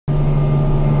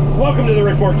Welcome to the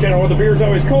Rick Bork channel, where the beer's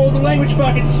always cold, the language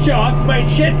fucking sucks, my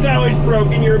shit's always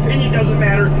broken, your opinion doesn't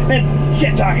matter, and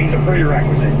shit talking's a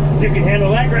prerequisite. If you can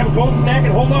handle that, grab a cold snack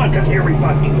and hold on, because here we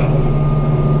fucking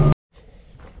go.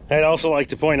 I'd also like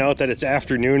to point out that it's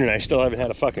afternoon and I still haven't had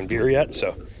a fucking beer yet,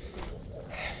 so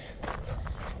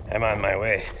I'm on my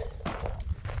way. I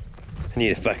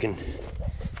need a fucking...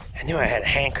 I knew I had a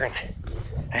hankering.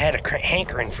 I had a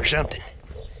hankering for something.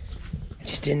 I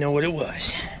just didn't know what it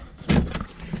was.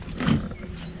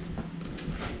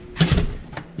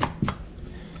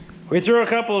 We throw a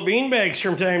couple of bean bags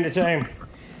from time to time.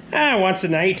 Once a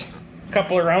night. A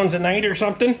couple of rounds a night or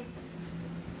something.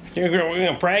 We're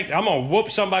gonna practice. I'm gonna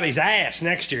whoop somebody's ass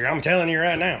next year. I'm telling you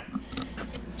right now.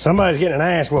 Somebody's getting an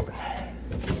ass whooping.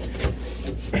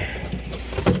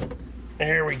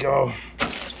 There we go.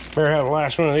 Better have the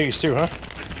last one of these too, huh?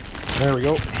 There we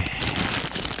go.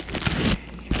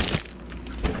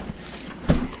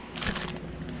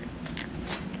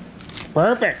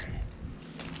 Perfect.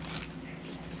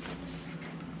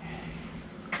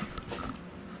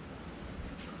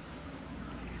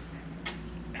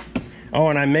 Oh,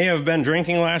 and I may have been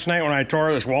drinking last night when I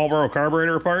tore this Walboro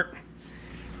carburetor apart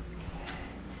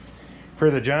for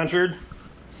the Johnsford.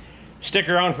 Stick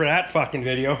around for that fucking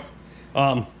video.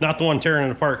 Not the one tearing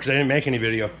it apart, because I didn't make any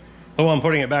video. The one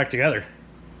putting it back together.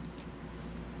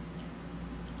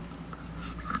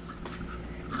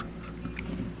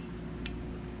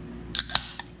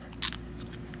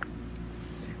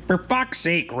 For fuck's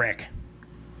sake, Rick.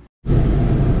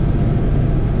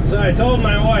 So I told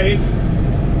my wife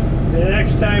the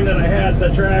next time that I had the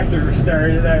tractor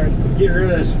started, I would get rid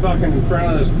of this fucking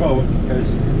front of this boat, because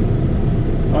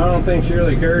I don't think she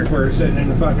really cared for it sitting in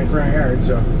the fucking front yard,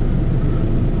 so.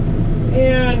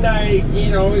 And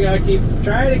you know, we gotta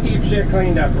try to keep shit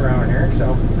cleaned up around here,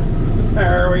 so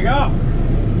there we go.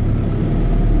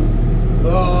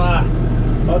 Well,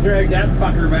 I'll drag that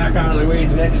fucker back out of the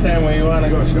weeds next time we want to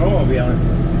go snowmobiling.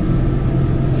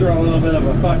 Throw a little bit of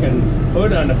a fucking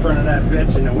hood on the front of that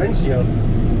bitch in the windshield.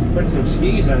 Put some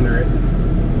skis under it.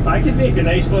 I could make a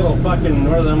nice little fucking,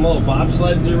 one of them little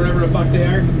bobsleds or whatever the fuck they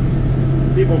are.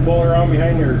 People pull around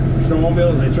behind their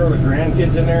snowmobiles, they throw the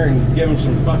grandkids in there and give them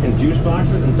some fucking juice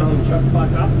boxes and tell them to shut the fuck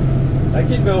up. I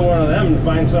could build one of them and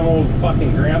find some old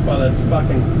fucking grandpa that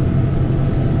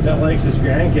likes his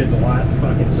grandkids a lot and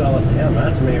fucking sell it to him.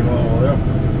 That's maybe what we'll do.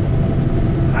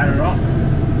 I don't know.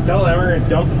 Tell them we're gonna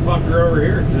dump the fucker over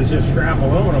here, because it's just scrap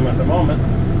aluminum at the moment.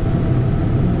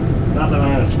 Not that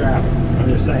I'm gonna scrap it. I'm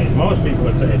just saying, most people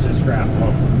would say it's just scrap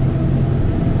aluminum.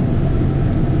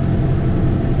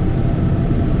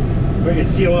 We could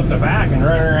seal up the back and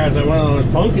run her as one of those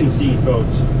pumpkin seed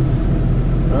boats. I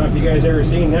don't know if you guys ever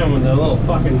seen them with the little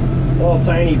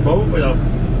tiny boat with a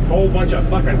whole bunch of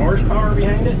fucking horsepower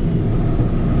behind it.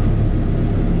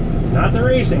 Not the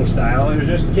racing style, it was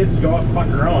just kids go up and fuck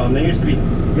around. They used to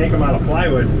make them out of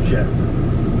plywood and shit. I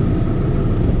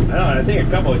don't know, I think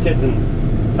a couple of kids in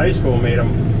high school made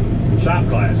them in shop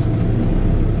class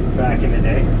back in the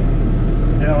day.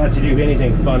 They don't let you do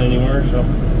anything fun anymore, so.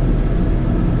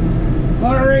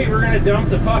 Alright, we're gonna dump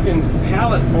the fucking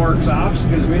pallet forks off,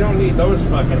 because we don't need those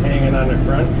fucking hanging on the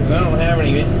front, because I don't have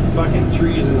any fucking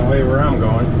trees in the way where I'm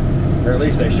going. Or at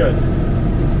least I should.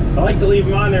 I like to leave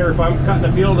them on there if I'm cutting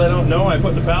a field I don't know. I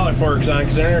put the pallet forks on,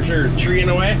 because then there's a tree in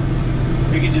the way.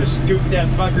 We can just scoop that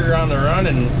fucker on the run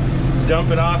and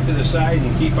dump it off to the side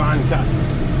and keep on cutting.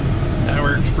 That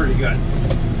works pretty good.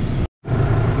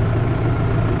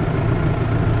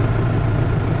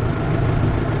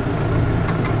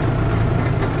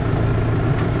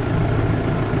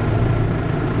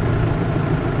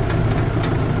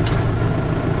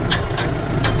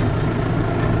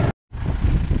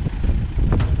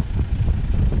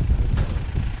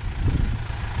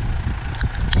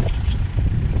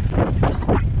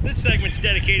 Segment's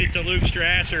dedicated to Luke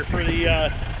Strasser for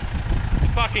the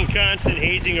fucking constant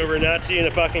hazing over not seeing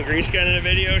a fucking grease gun in a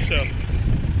video. So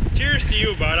cheers to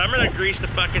you, bud. I'm gonna grease the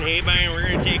fucking hay bine and we're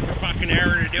gonna take a fucking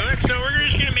hour to do it, so we're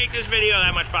just gonna make this video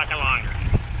that much fucking longer.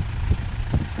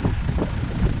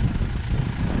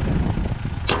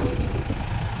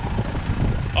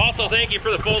 Also, thank you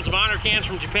for the Folds of Honor cans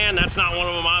from Japan. That's not one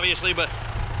of them, obviously, but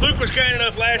Luke was kind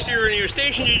enough last year when he was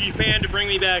stationed in Japan to bring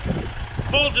me back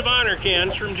Folds of Honor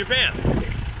cans from Japan.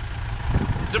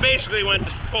 So basically went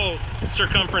the full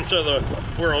circumference of the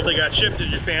world. They got shipped to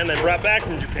Japan, then brought back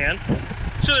from Japan.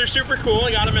 So they're super cool.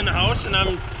 I got them in the house, and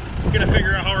I'm gonna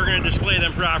figure out how we're gonna display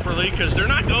them properly, because they're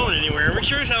not going anywhere. We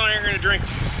sure as hell aren't gonna drink.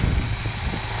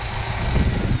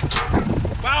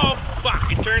 Oh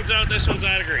fuck, it turns out this one's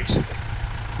out of grease.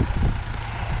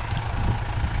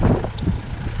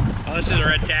 Oh, this is a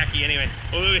red tacky anyway.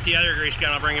 We'll go get the other grease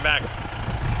gun, I'll bring it back.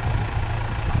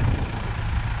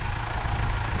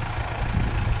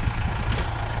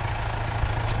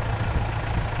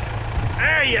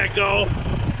 There you go.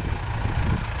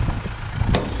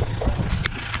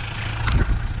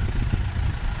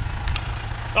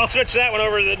 I'll switch that one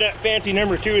over to the fancy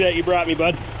number 2 that you brought me,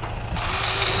 bud.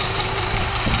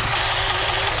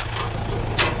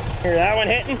 Hear that one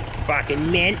hitting? Fucking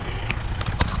mint.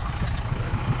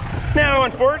 Now,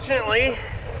 unfortunately,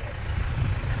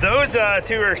 those 2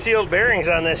 are sealed bearings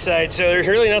on this side, so there's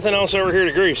really nothing else over here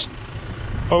to grease.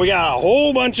 But we got a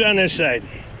whole bunch on this side.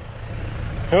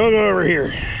 We'll go over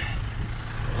here.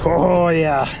 Oh,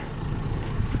 yeah.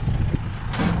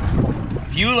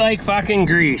 If you like fucking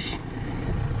grease,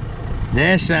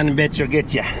 this son of a bitch will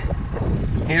get you.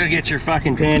 It'll get your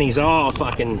fucking panties all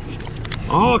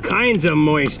kinds of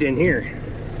moist in here.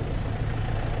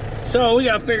 So we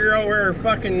gotta figure out where our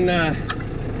fucking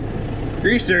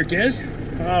grease zerk is.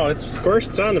 Oh, of course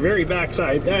it's on the very back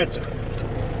side.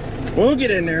 We'll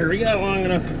get in there. We got long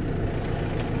enough.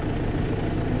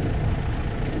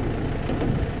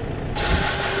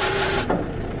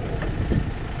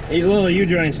 These little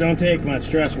U-joints don't take much,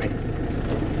 trust me.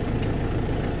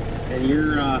 And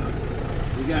you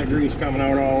got grease coming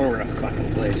out all over the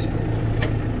fucking place.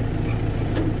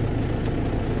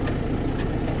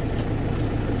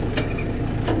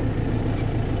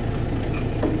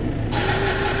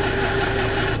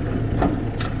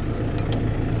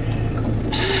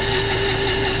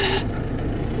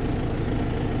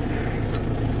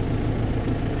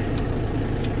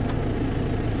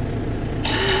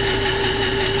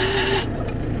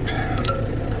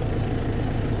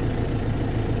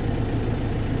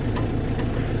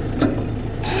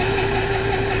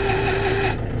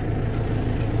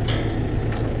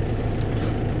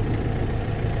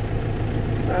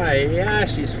 Yeah,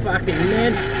 she's fucking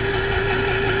mint.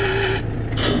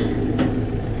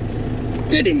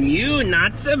 Good in you,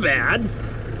 not so bad.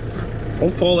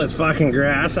 We'll pull this fucking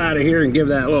grass out of here and give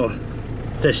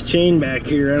this chain back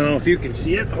here. I don't know if you can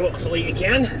see it. Hopefully you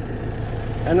can.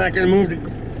 I'm not gonna move the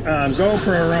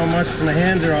GoPro around much because my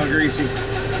hands are all greasy.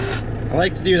 I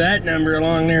like to do that number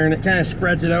along there, and it kind of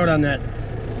spreads it out on that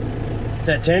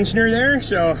tensioner there,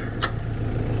 so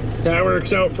that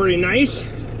works out pretty nice.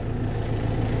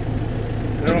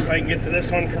 I don't know if I can get to this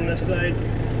one from this side.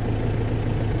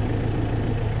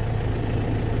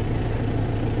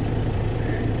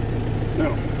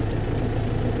 No.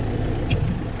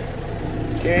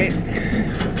 Okay.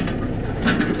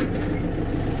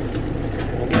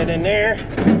 We'll get in there.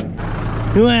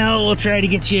 Well, we'll try to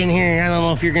get you in here. I don't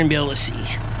know if you're going to be able to see.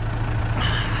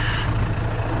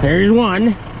 There's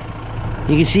one.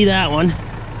 You can see that one.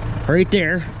 Right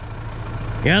there.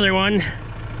 The other one.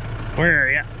 Where are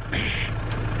you?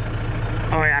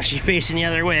 Oh yeah, she's facing the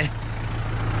other way.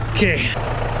 Okay.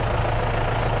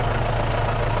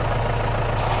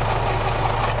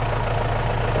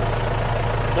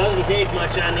 Doesn't take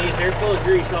much on these. They're full of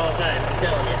grease all the time, I'm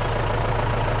telling you.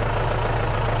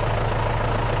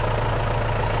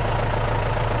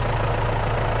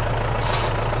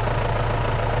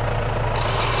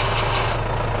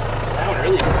 That one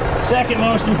really. Second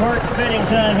most important fittings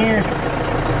on here.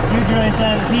 U-joints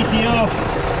on the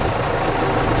PTO.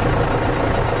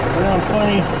 Around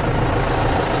 20.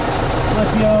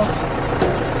 Flip yoke.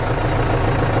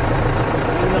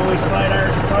 Even though we slide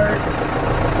ours apart,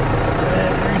 just go ahead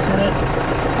and grease in it.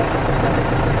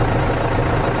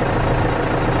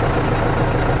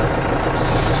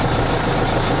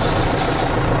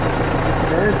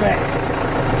 Perfect.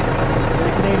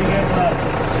 Good Canadian inflow.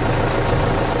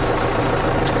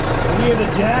 I'll give the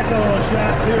jack a little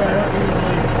shot too. I don't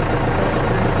usually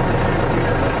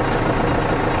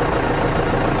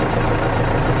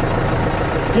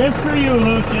just for you,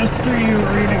 Luke, just for you,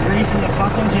 we're even greasing the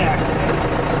fucking jack today.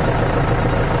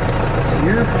 So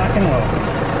you're fucking welcome.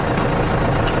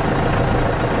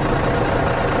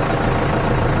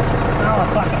 Now the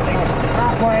fucking thing's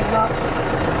not lighting up.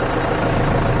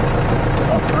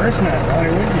 Of course not, why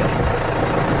would you?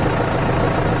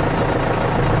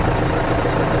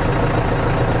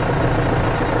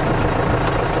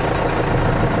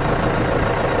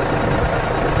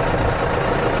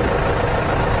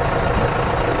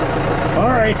 All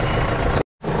right.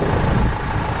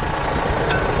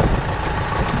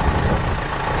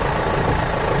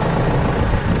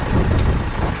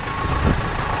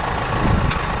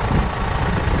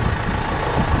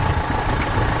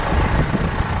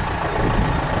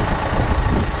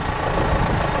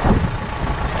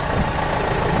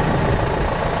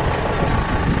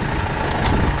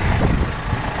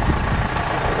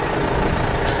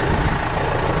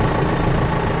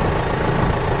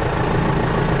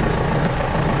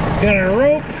 Got a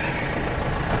rope.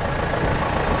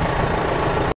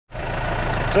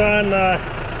 So on the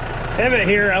pivot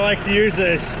here, I like to use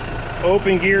this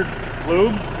open gear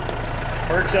lube.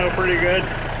 Works out pretty good.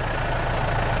 It's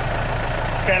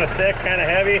kind of thick, kind of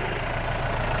heavy.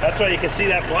 That's why you can see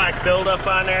that black buildup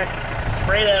on there.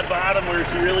 Spray that bottom where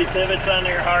she really pivots on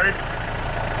there hard.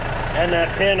 And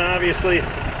that pin, obviously,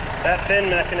 that pin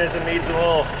mechanism needs a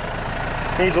little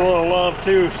love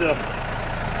too. So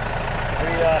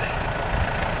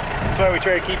that's why we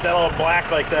try to keep that all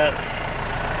black like that.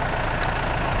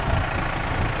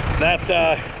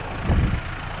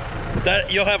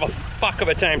 That you'll have a fuck of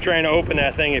a time trying to open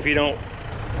that thing if you don't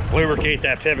lubricate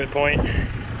that pivot point.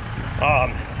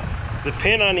 The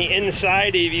pin on the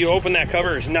inside, if you open that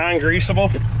cover, is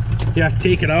non-greasable. You have to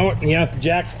take it out and you have to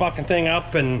jack the fucking thing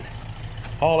up and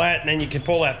all that, and then you can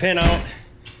pull that pin out.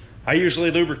 I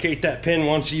usually lubricate that pin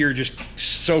once a year, just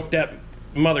soak that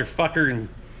motherfucker in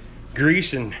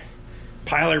grease and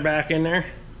pile her back in there.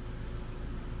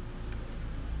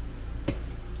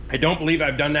 I don't believe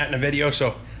I've done that in a video,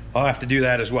 so I'll have to do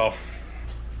that as well.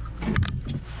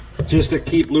 Just to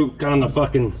keep Luke on the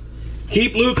fucking,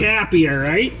 keep Luke happy, all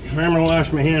right? I'm gonna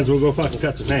wash my hands, we'll go fucking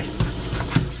cut some hay.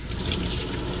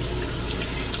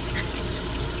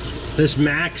 This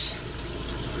Max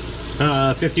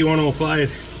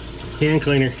 5105 hand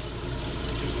cleaner,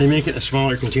 they make it a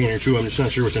smaller container too. I'm just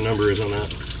not sure what the number is on that.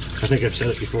 I think I've said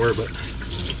it before, but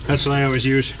that's what I always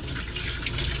use.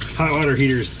 Hot water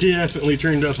heater is definitely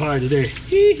turned up high today.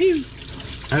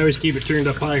 I always keep it turned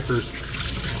up high for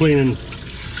cleaning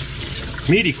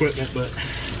meat equipment, but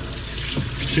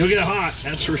she'll get hot,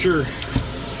 that's for sure.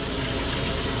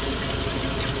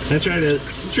 I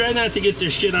try not to get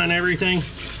this shit on everything.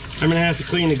 I'm gonna have to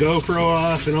clean the GoPro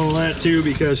off and all that too,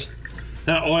 because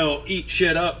that oil eats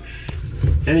shit up.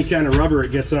 Any kind of rubber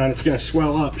it gets on, it's gonna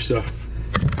swell up. So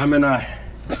I'm gonna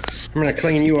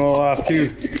clean you all off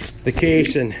too, the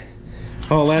case and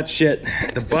all that shit,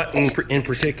 the button in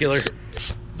particular.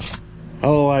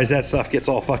 Otherwise that stuff gets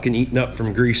all fucking eaten up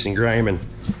from grease and grime and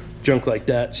junk like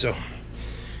that. So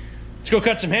let's go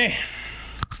cut some hay.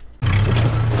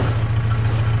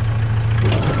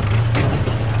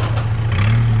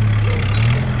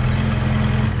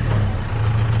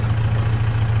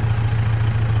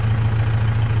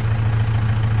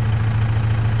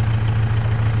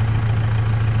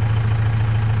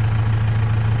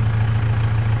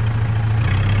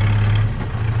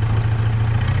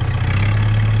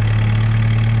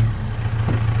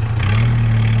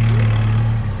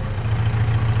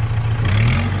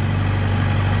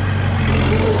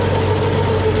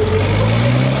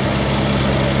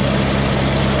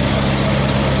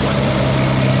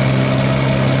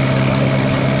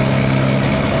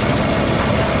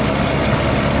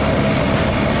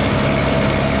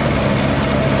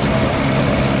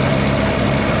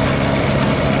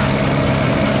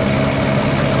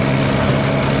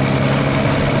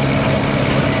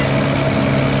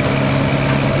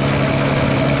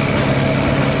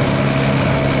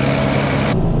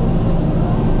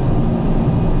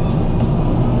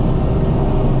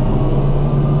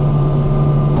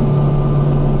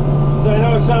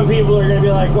 Some people are going to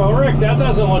be like, well, Rick, that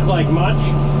doesn't look like much.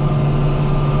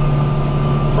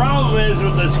 Problem is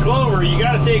with this clover, you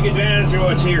got to take advantage of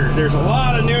what's here. There's a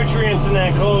lot of nutrients in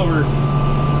that clover,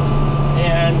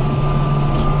 and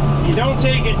if you don't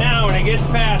take it now and it gets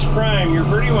past prime, you're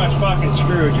pretty much fucking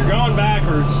screwed. You're going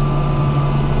backwards.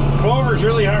 Clover's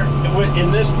really hard,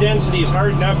 in this density, is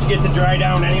hard enough to get to dry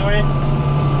down anyway.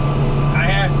 I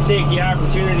have to take the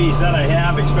opportunities that I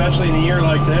have, especially in a year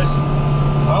like this.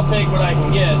 I'll take what I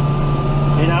can get,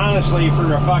 and honestly,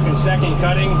 for a fucking second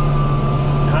cutting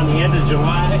on the end of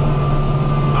July,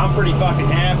 I'm pretty fucking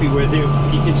happy with it.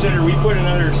 You consider we put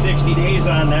another 60 days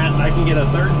on that, and I can get a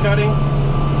third cutting,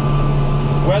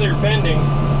 weather pending.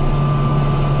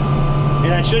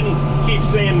 And I shouldn't keep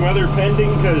saying weather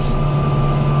pending, because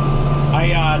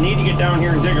I need to get down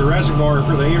here and dig a reservoir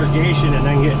for the irrigation, and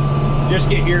then just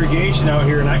get irrigation out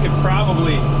here, and I could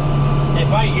probably, if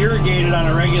I irrigated on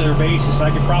a regular basis,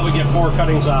 I could probably get 4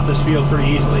 cuttings off this field pretty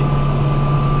easily.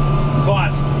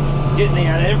 But getting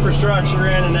the infrastructure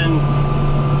in, and then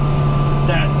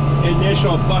that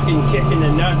initial fucking kick in the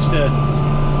nuts to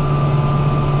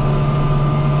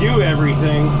do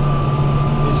everything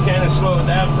is kind of slowed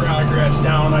that progress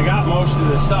down. I got most of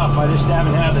the stuff, I just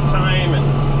haven't had the time, and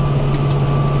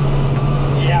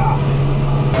yeah.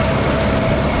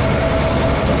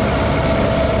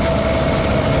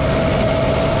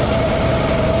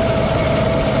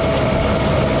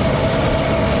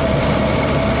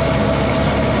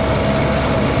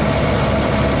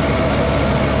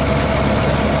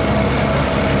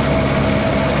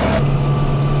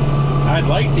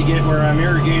 like to get where I'm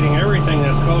irrigating everything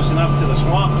that's close enough to the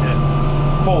swamp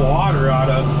to pull water out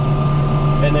of,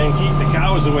 and then keep the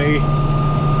cows away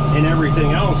and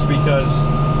everything else, because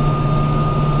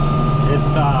it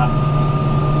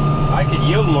I could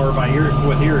yield more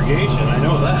with irrigation. I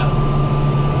know that.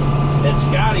 At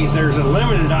Scotty's, there's a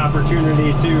limited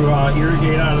opportunity to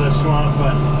irrigate out of the swamp,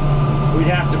 but we'd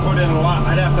have to put in a lot.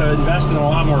 I'd have to invest in a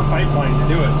lot more pipeline to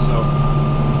do it. So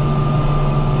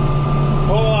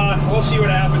we'll see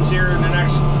what happens here in the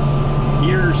next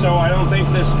year or so. I don't think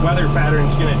this weather pattern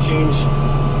is going to change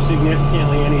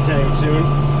significantly anytime soon,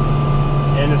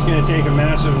 and it's going to take a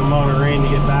massive amount of rain to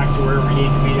get back to where we need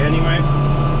to be anyway.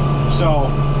 So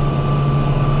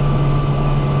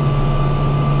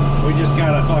we just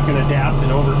gotta fucking adapt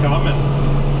and overcome it.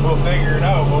 We'll figure it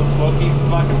out. We'll keep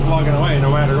fucking plugging away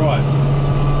no matter what.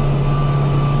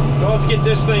 So let's get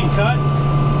this thing cut.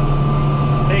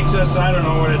 Takes us, I don't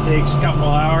know what it takes, a couple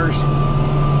hours.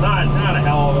 Not a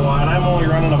hell of a lot. I'm only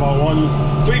running about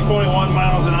 3.1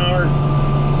 miles an hour,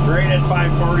 right at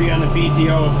 540 on the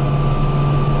PTO.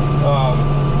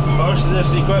 Most of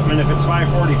this equipment, if it's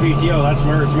 540 PTO, that's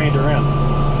where it's made to run.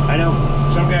 I know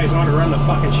some guys want to run the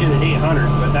fucking shit at 800,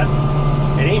 but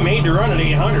it ain't made to run at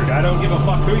 800. I don't give a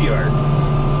fuck who you are.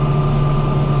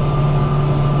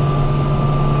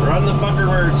 Run the fucker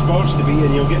where it's supposed to be,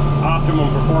 and you'll get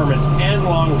optimum performance and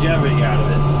longevity out of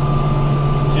it.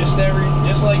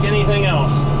 Just like anything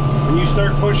else. When you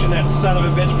start pushing that son of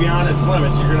a bitch beyond its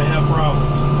limits, you're gonna have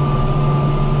problems.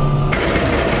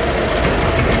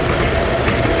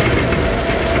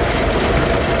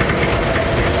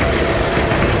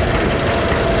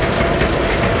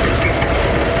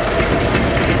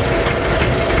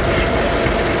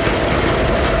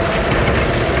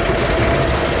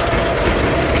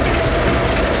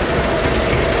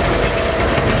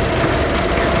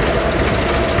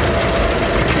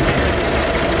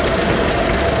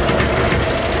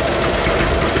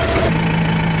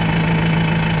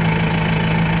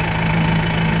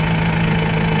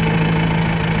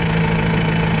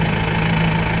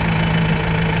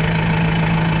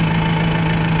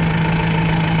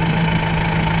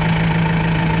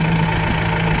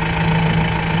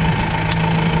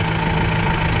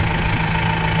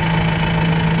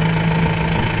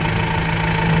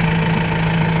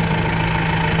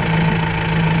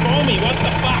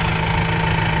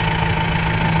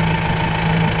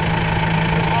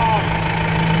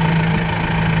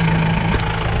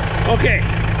 Okay,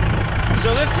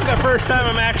 so this is the first time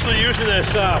I'm actually using this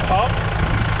pump.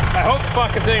 I hope the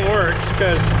fucking thing works,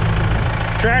 because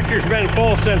tractor's been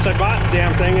full since I bought the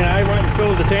damn thing, and I went and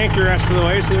filled the tank the rest of the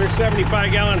way, so there's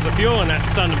 75 gallons of fuel in that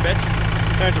son of a bitch.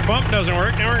 And if the pump doesn't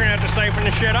work, then we're gonna have to siphon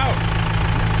the shit out.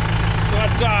 So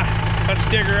let's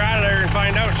dig her out of there and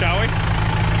find out, shall we?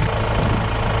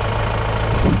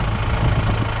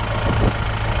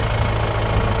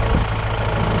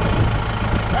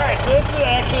 So this is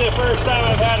actually the first time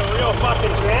I've had a real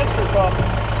fucking transfer pump.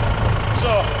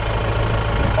 So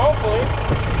hopefully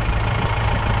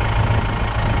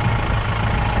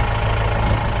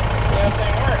that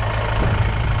thing works.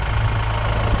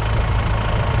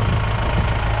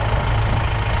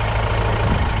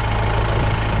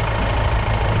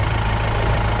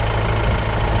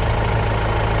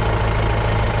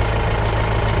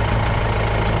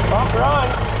 Pump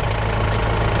runs.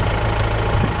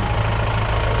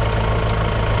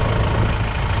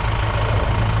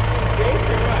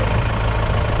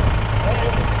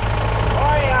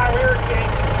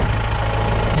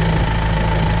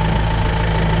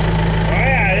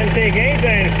 Take any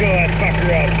time to fill that fucker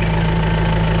up.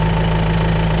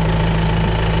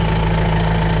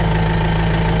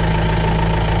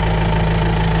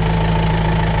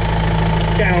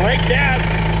 Kinda like that.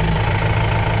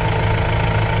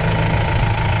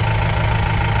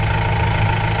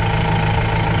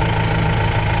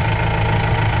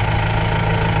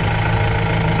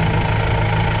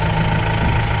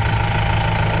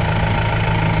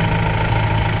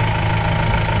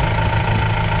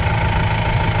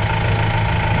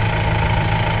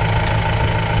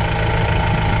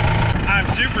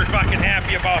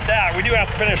 About that. We do have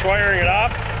to finish wiring it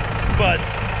off, but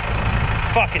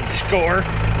fucking score.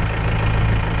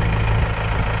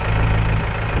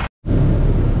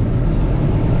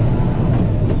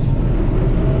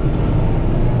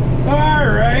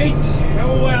 Alright,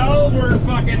 well, we're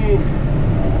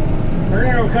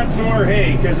gonna go cut some more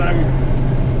hay, because I'm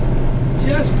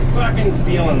just fucking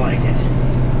feeling like it.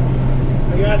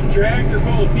 I got the tractor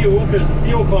full of fuel, because the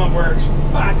fuel pump works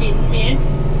fucking mint.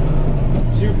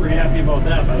 Super happy about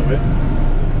that, by the way.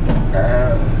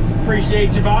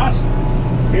 Appreciate you, boss.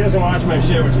 He doesn't watch my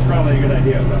shit, which is probably a good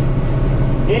idea, but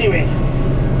Anyway,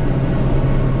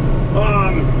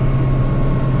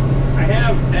 I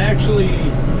have actually,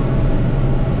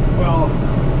 well,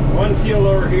 one field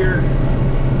over here,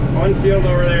 one field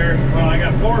over there. Well, I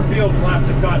got 4 fields left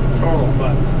to cut total,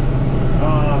 but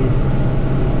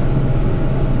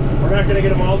we're not going to get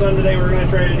them all done today. We're going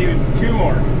to try to do 2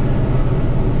 more.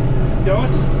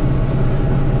 Dose.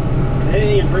 I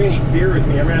didn't even bring any beer with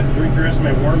me. I'm going to have to drink the rest of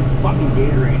my warm fucking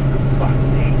Gatorade, for fuck's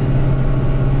sake.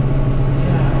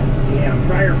 God damn.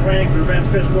 Prior planning prevents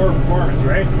piss poor performance,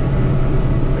 right?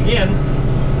 Again,